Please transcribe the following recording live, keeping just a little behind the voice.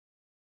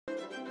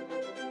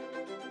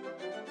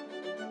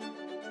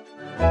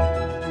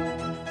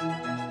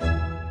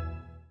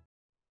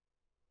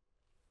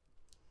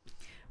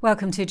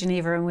Welcome to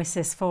Geneva and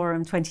WSIS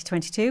Forum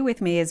 2022.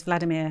 With me is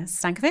Vladimir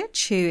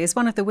Stankovic, who is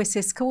one of the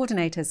WSIS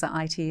coordinators at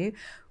ITU.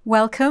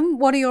 Welcome.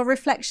 What are your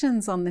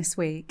reflections on this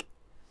week?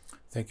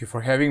 Thank you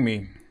for having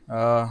me.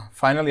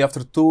 Finally,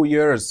 after 2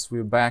 years,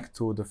 we're back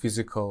to the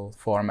physical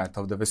format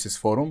of the WSIS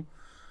Forum.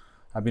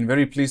 I've been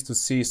very pleased to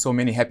see so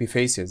many happy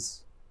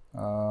faces,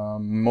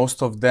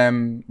 most of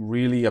them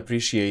really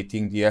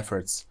appreciating the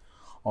efforts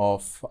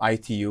of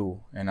ITU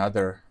and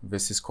other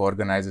WSIS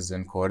co-organizers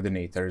and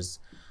coordinators.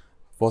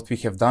 What we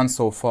have done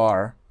so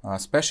far,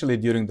 especially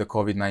during the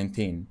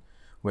COVID-19,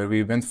 where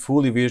we went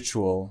fully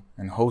virtual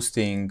and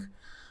hosting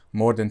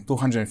more than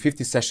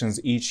 250 sessions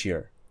each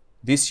year.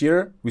 This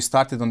year, we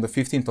started on the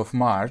 15th of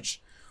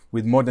March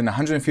with more than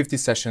 150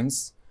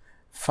 sessions,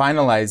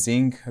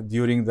 finalizing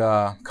during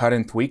the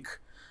current week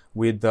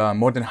with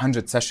more than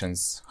 100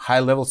 sessions,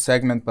 high-level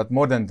segment, but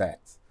more than that.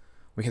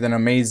 We had an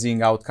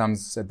amazing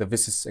outcomes at the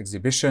WSIS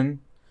exhibition,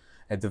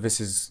 at the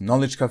WSIS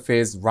knowledge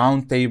cafes,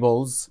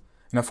 roundtables,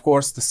 and of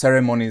course, the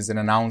ceremonies and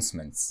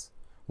announcements.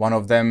 One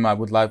of them I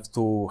would like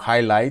to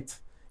highlight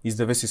is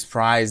the WSIS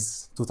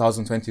Prize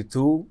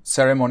 2022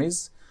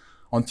 ceremonies.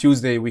 On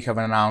Tuesday, we have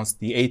announced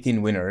the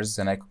 18 winners,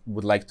 and I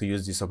would like to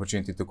use this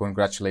opportunity to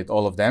congratulate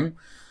all of them.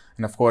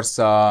 And of course,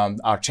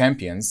 our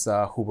champions,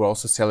 who were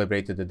also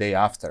celebrated the day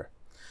after.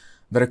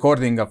 The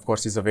recording, of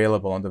course, is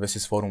available on the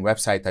WSIS Forum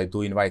website. I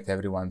do invite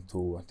everyone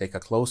to take a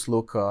close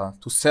look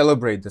to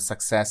celebrate the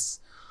success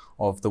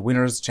of the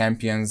winners,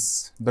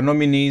 champions, the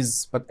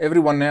nominees, but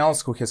everyone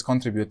else who has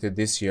contributed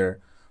this year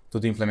to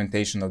the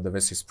implementation of the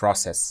WSIS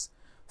process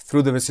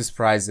through the WSIS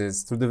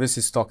prizes, through the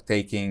WSIS stock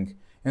taking,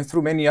 and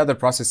through many other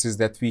processes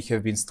that we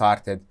have been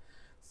started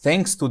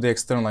thanks to the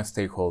external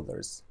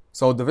stakeholders.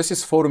 So the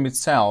WSIS Forum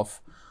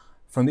itself,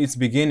 from its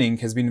beginning,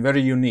 has been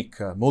very unique,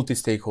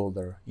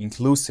 multi-stakeholder,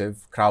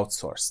 inclusive,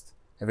 crowdsourced.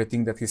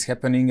 Everything that is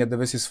happening at the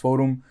WSIS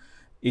Forum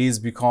is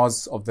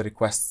because of the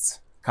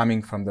requests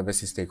coming from the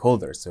WSIS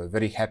stakeholders. So we're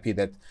very happy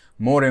that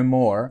more and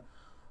more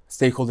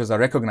stakeholders are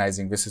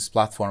recognizing WSIS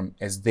platform,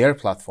 as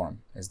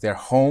their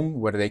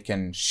home where they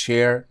can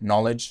share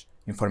knowledge,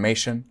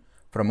 information,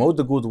 promote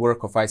the good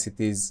work of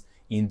ICTs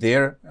in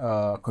their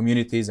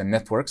communities and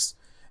networks,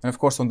 and of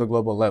course on the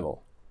global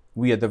level.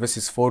 We at the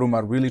WSIS Forum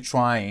are really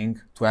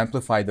trying to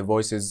amplify the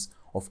voices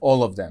of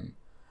all of them.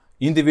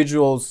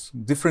 Individuals,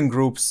 different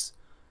groups,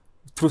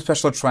 through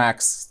special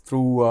tracks,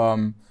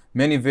 through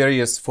many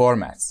various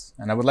formats.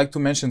 And I would like to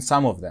mention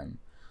some of them.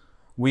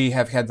 We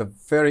have had a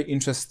very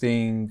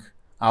interesting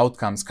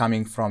outcomes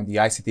coming from the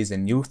ICTs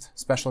and Youth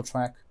special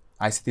track,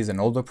 ICTs and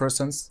Older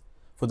Persons.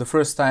 For the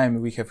first time,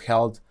 we have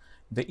held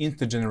the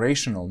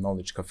Intergenerational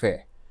Knowledge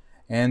Cafe.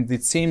 And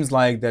it seems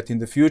like that in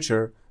the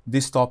future,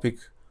 this topic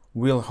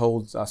will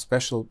hold a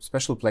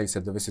special place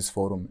at the WSIS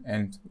Forum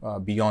and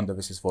beyond the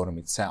WSIS Forum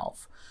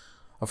itself.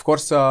 Of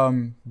course,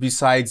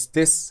 besides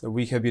this,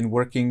 we have been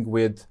working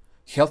with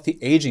healthy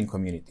aging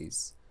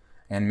communities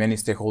and many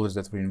stakeholders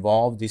that were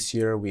involved. This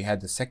year, we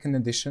had the second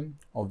edition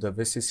of the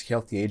WSIS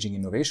Healthy Aging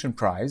Innovation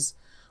Prize,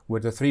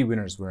 where the 3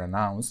 winners were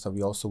announced. So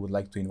we also would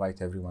like to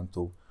invite everyone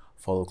to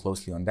follow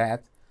closely on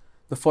that.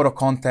 The photo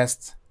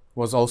contest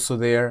was also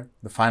there.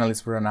 The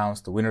finalists were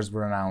announced, the winners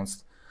were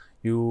announced.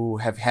 You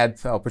have had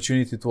the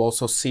opportunity to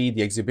also see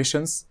the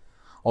exhibitions,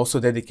 also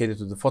dedicated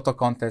to the photo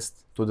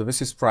contest, to the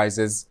WSIS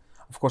prizes,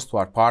 of course, to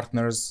our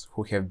partners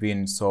who have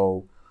been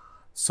so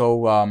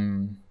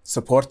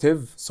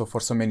supportive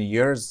for so many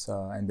years,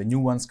 and the new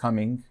ones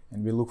coming,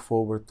 and we look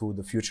forward to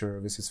the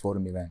future WSIS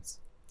Forum events.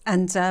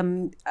 And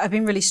I've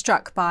been really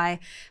struck by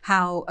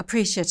how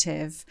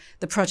appreciative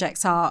the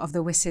projects are of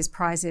the WSIS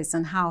prizes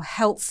and how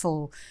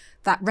helpful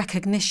that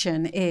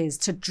recognition is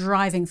to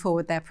driving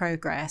forward their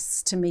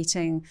progress to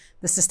meeting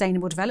the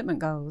Sustainable Development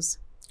Goals.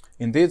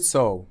 Indeed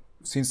so.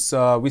 Since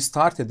we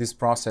started this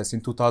process in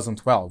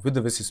 2012 with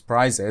the WSIS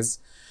prizes,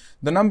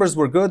 the numbers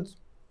were good.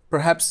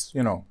 Perhaps,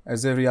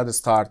 as every other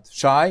start,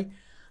 shy,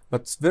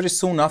 but very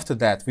soon after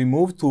that, we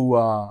moved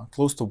to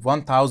close to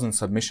 1,000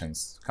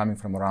 submissions coming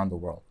from around the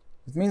world.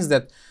 It means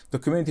that the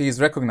community is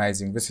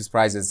recognizing WSIS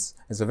prizes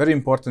as a very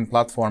important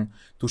platform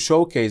to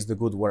showcase the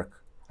good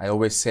work. I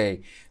always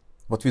say,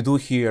 what we do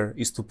here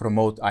is to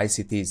promote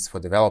ICTs for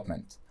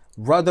development,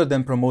 rather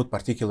than promote a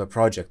particular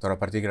project or a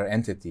particular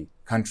entity,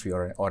 country,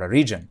 or a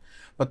region.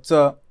 But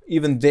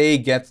even they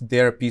get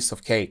their piece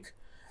of cake.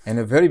 And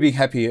I'm very big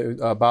happy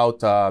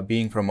about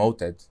being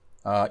promoted.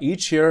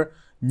 Each year,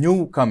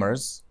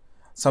 newcomers,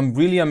 some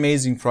really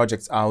amazing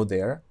projects out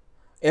there.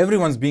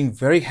 Everyone's being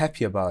very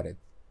happy about it.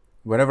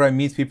 Wherever I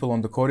meet people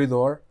on the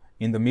corridor,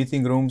 in the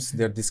meeting rooms,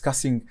 they're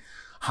discussing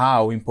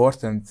how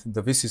important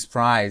the WSIS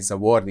Prize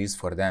award is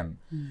for them,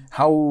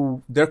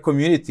 how their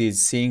community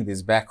is seeing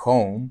this back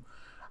home,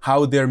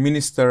 how their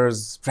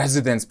ministers,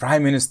 presidents,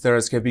 prime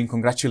ministers have been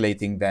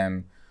congratulating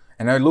them.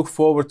 And I look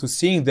forward to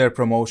seeing their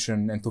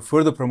promotion and to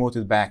further promote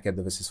it back at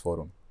the WSIS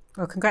Forum.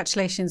 Well,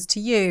 congratulations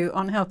to you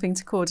on helping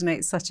to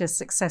coordinate such a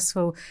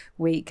successful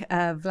week.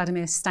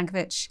 Vladimir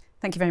Stankovic,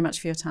 thank you very much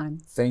for your time.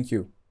 Thank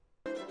you.